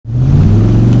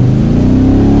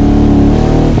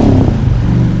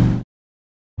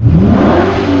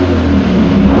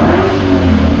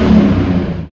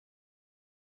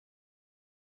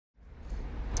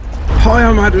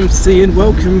Madam C, and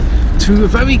welcome to a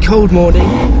very cold morning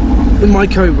in my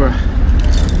Cobra.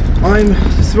 I'm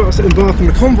just about to embark on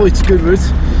the convoy to Goodwood.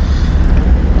 So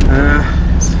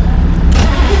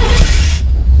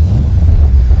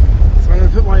I'm going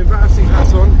to put my embarrassing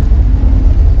hat on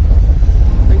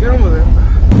and get on with it.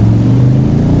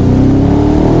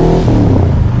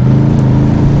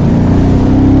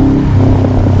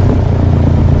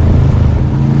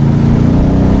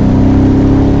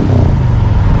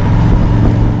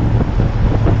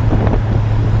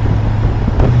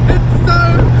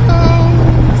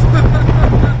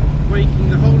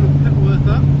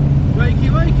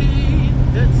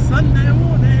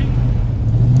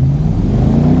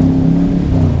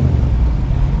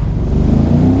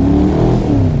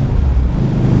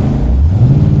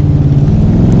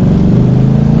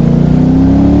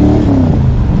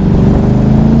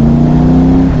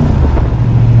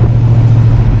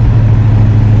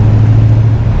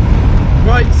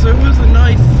 So it was a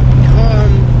nice,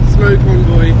 calm, slow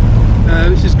convoy,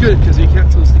 which is good because we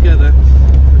kept us together.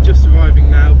 We're just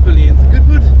arriving now, pulling into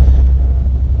Goodwood.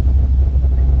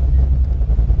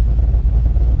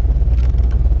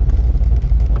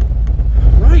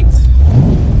 Right,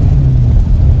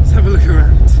 let's have a look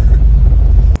around.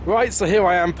 Right, so here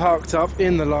I am parked up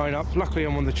in the lineup. Luckily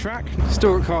I'm on the track.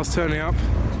 Historic cars turning up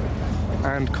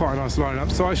and quite a nice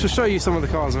lineup. So I shall show you some of the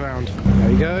cars around.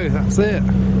 There you go, that's it.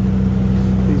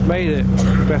 He's made it.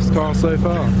 Best car so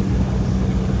far.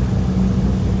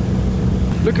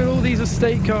 Look at all these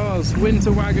estate cars,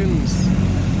 winter wagons.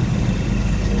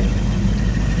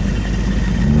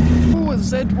 Oh, a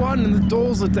Z1 and the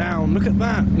doors are down. Look at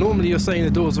that. Normally you're saying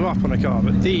the doors are up on a car,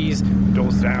 but these, the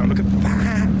doors are down. Look at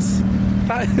that.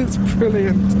 That is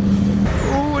brilliant.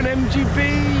 Oh, an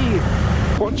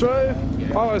MGB. Quattro.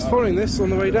 Oh, I was following this on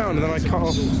the way down and then I cut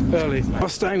off early.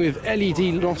 Mustang with LED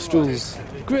nostrils.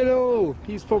 Griddle!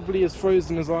 He's probably as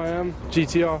frozen as I am.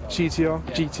 GTR, GTR,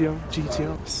 GTR,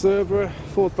 GTR. Cerberus,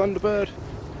 Ford Thunderbird,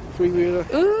 three-wheeler.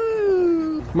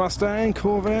 Ooh! Mustang,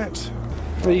 Corvette,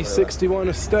 E61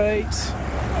 Estate,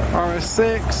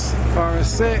 RS6,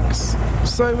 RS6.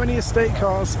 So many estate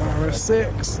cars.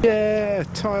 RS6. Yeah,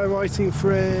 tyre writing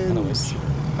friends.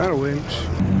 And a winch.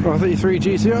 R33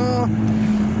 GTR.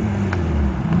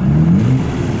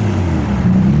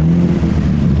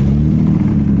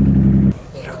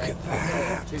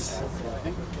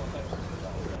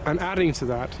 And adding to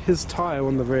that, his tyre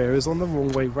on the rear is on the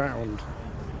wrong way round.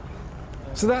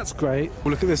 So that's great. Well,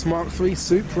 look at this Mark III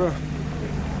Supra.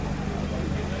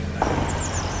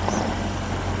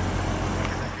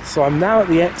 So I'm now at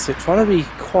the exit, trying to be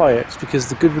quiet because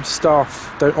the Goodwood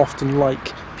staff don't often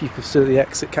like people still at the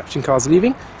exit catching cars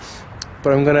leaving.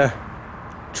 But I'm going to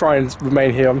try and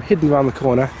remain here. I'm hidden around the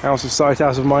corner, out of sight,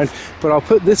 out of mind. But I'll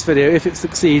put this video, if it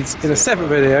succeeds, in a separate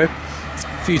video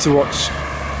for you to watch.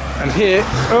 And here,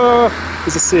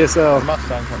 is a CSL.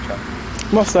 Mustang contract.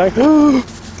 Mustang.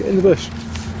 Get in the bush.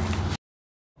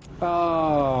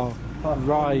 Oh,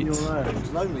 right.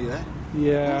 It's lonely there.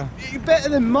 Yeah. You're better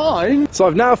than mine. So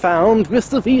I've now found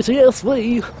Mr.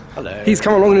 VTSV. Hello. He's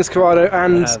come along in his Corrado,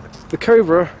 and the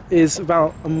Cobra is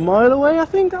about a mile away, I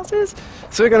think that's it.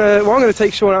 So I'm gonna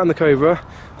take Sean out in the Cobra,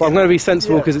 but I'm gonna be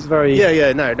sensible because it's very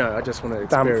no, I just want to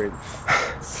experience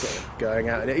sort of going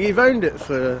out in it. You've owned it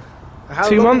for how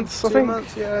 2 long? months, I think. 2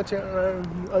 months, yeah.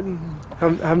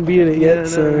 Haven't been in it yet,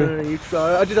 so...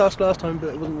 No. I did ask last time,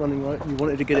 but it wasn't running right. You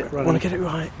wanted to get it running. I want to get it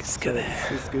right. Let's get there.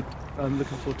 It's good. I'm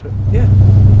looking forward to it. Yeah.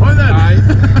 Right then.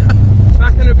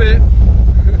 Back in a bit.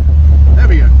 There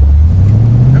we go.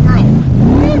 And we're off.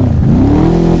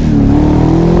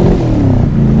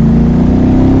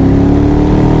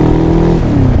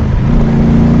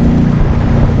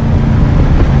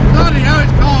 Bloody hell,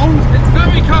 it's cold. It's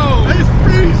very cold. It's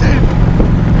freezing.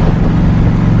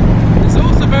 It's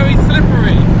also very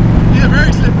slippery. Yeah,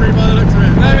 very slippery by the looks of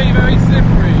it. Very, very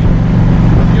slippery.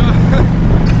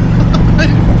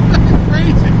 It's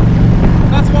freezing.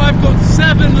 That's why I've got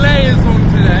 7 layers on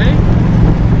today.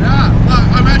 Yeah,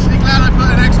 I'm actually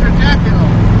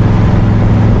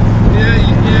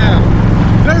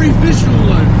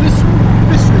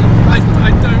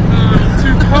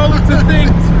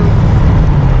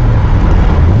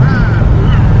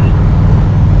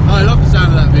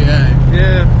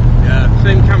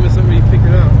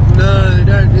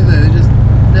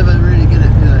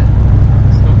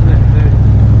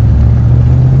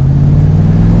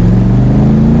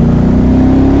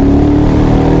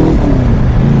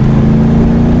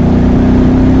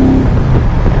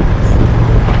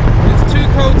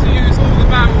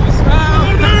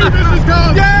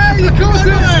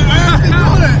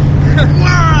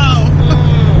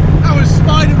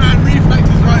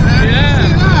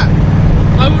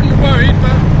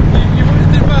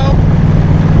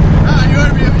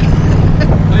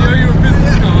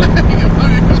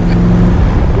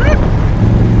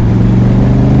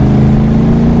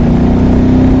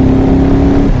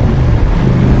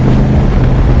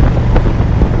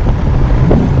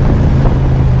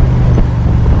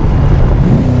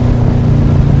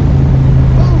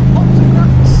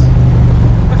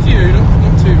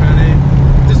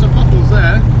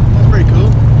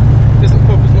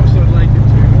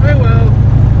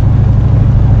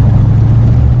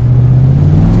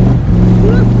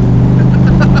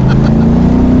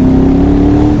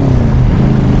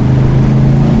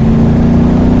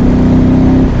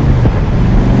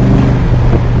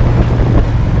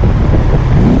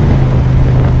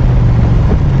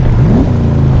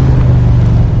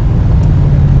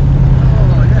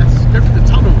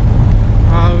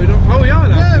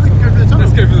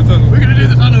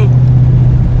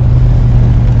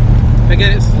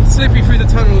slippery through the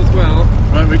tunnel as well.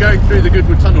 Right, we're going through the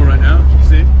Goodwood tunnel right now, as you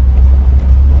can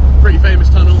see. Pretty famous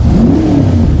tunnel.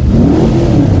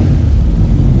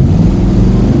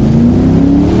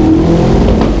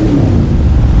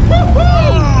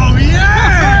 Oh,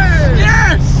 yes!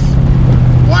 Yes!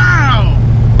 Wow!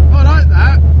 I like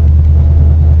that.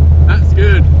 That's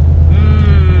good.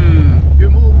 You're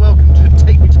more than welcome to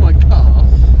take me to my car.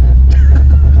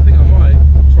 I think I might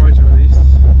try to at least.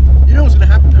 You know what's going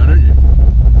to happen now, don't you?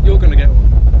 You're going to get one.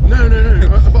 No,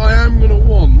 but I am going to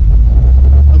want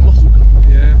a muscle car.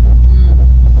 Yeah.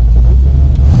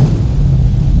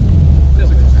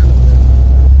 There's a good sound.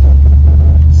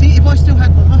 See, if I still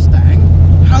had my Mustang,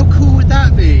 how cool would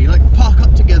that be? Like, park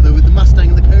up together with the Mustang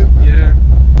and the Cobra. Yeah.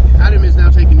 Adam is now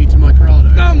taking me to my Corrado.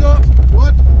 No, I'm not.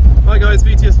 What? Hi guys,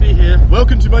 VTSV here.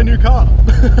 Welcome to my new car.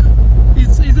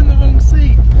 He's in the wrong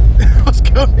seat. What's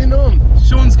going on?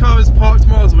 Sean's car is parked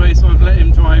miles away, so I've let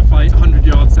him drive like 100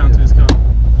 yards down to his car.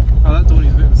 Oh, that door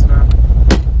needs a bit of a snap.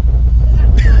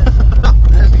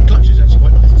 The clutch is actually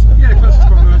quite nice, isn't it? Yeah, clutch is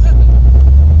quite nice.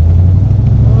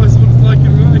 Oh, this one's like a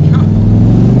really car.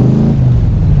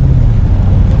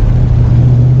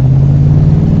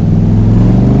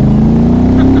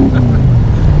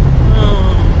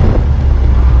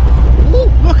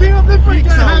 Looking up the brakes,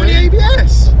 don't have any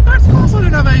ABS. Of course I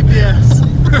don't have ABS.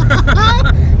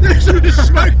 There's some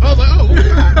smoke. I was like, oh, what's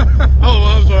that? Oh,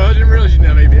 I'm sorry, I didn't realise you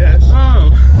didn't have ABS.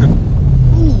 Oh.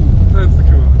 Ooh. That's the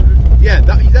cool idea.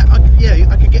 Yeah,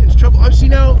 I could get into trouble. I've seen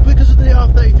now, because of the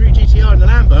R33 GTR and the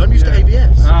Lambo, I'm used to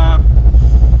ABS.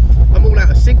 I'm all out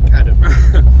of sync, Adam.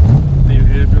 Leave it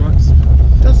here if you like.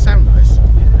 It does sound nice.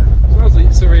 Yeah. Sounds like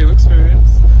it's a real experience.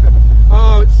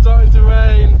 Oh, it's starting to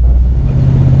rain.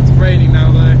 It's raining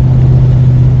now though.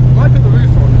 Might put the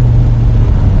roof on.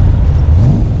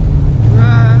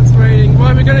 It's raining.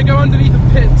 Right, we're going to go underneath the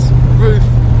pit roof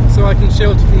so I can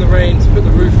shelter from the rain to put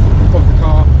the roof of the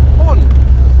car on.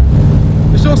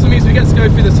 Which also means we get to go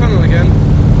through the tunnel again.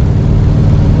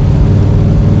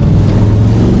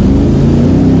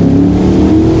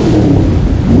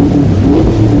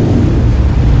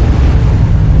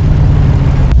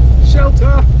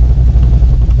 Shelter!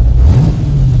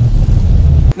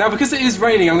 Now because it is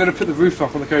raining, I'm going to put the roof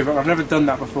up on the Cobra. I've never done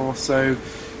that before, so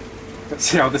let's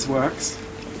see how this works.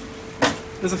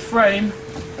 There's a frame.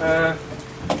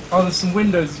 There's some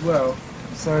windows as well.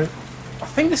 So I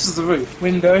think this is the roof.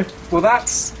 Window. Well,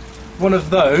 that's one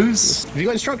of those. Have you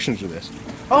got instructions for this?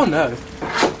 Oh no.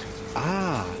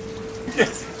 Ah.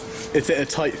 Yes. Is it a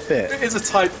tight fit? It is a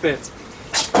tight fit.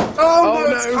 Oh,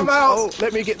 no, it's come out. Oh,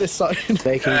 let me get this side.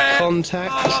 Making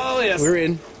contact. Oh yes. We're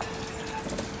in.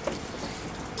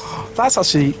 That's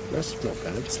actually. That's not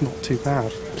bad. It's not too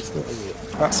bad. It's not, is it?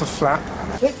 That's a flap.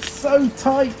 It's so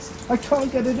tight. I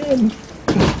can't get it in.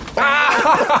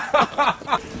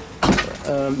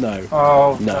 No.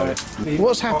 Oh no.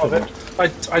 What's happened?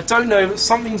 I don't know, but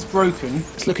something's broken.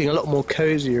 It's looking a lot more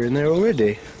cosier in there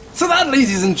already. So that,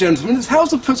 ladies and gentlemen, is how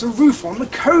to put a roof on the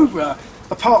Cobra.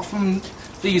 Apart from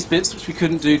these bits, which we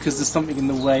couldn't do because there's something in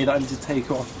the way that I need to take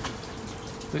off,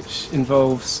 which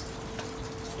involves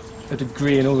a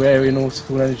degree in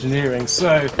aeronautical engineering.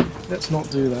 So let's not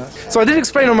do that. So I did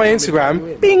explain on my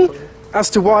Instagram, bing, as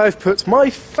to why I've put my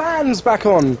fans back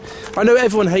on. I know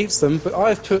everyone hates them, but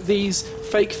I've put these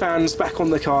fake fans back on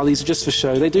the car. These are just for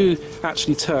show. They do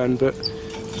actually turn, but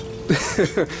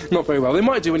not very well. They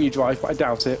might do when you drive, but I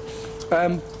doubt it.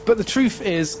 But the truth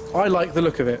is, I like the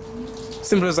look of it.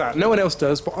 Simple as that. No one else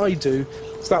does, but I do.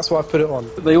 So that's why I put it on.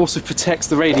 They also protect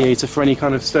the radiator for any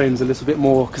kind of stones a little bit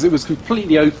more, because it was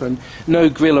completely open, no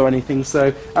grill or anything,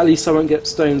 so at least I won't get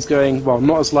stones going, well,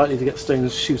 not as likely to get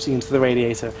stones shooting into the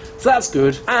radiator. So that's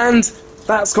good. And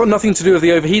that's got nothing to do with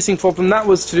the overheating problem. That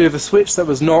was to do with a switch that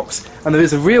was knocked, and there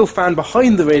is a real fan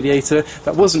behind the radiator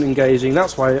that wasn't engaging.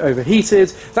 That's why it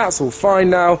overheated. That's all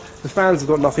fine now. The fans have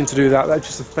got nothing to do with that. That's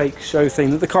just a fake show thing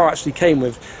that the car actually came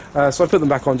with. So I put them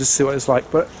back on just to see what it's like.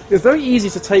 But it's very easy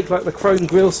to take like the chrome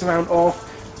grille surround off,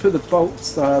 put the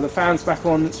bolts, the fans back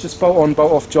on. It's just bolt on,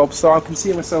 bolt off job. So I can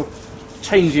see myself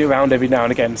changing around every now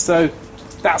and again. So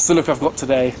that's the look I've got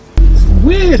today. It's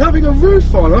weird having a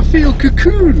roof on. I feel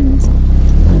cocooned.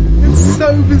 It's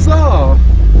so bizarre.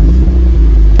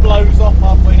 Blows off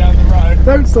halfway down the road.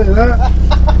 Don't say that.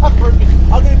 I'm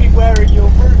going to be wearing your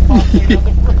roof halfway down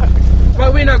the road.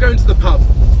 Right, we're now going to the pub.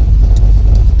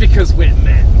 Because we're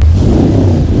men.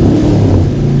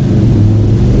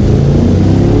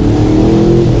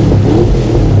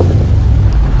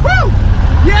 Woo!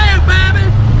 Yeah, baby!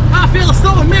 I feel so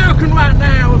American right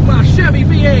now with my Chevy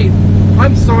V8.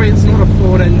 I'm sorry it's not a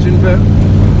Ford engine, but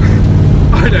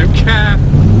I don't care.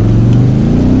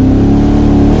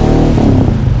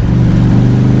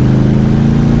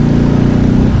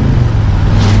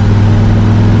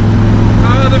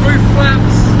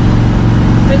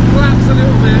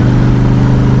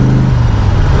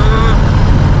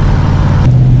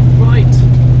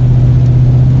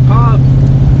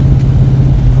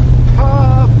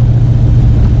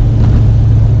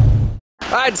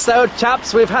 Right, so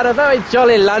chaps, we've had a very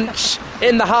jolly lunch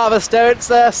in the Harvester. It's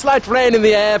a slight rain in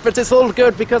the air, but it's all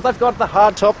good because I've got the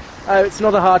hard top. Oh, it's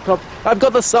not a hard top. I've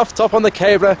got the soft top on the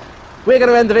Cobra. We're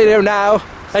going to end the video now.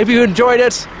 Hope you enjoyed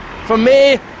it. From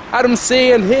me, Adam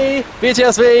C, and he,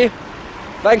 BTSV.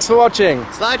 Thanks for watching.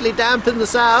 Slightly damp in the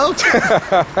south.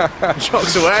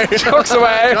 Chocks away. Chocks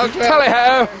away.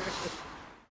 Tally-ho.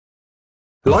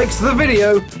 Liked the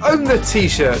video? Own the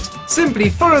t-shirt. Simply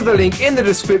follow the link in the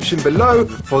description below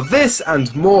for this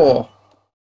and more.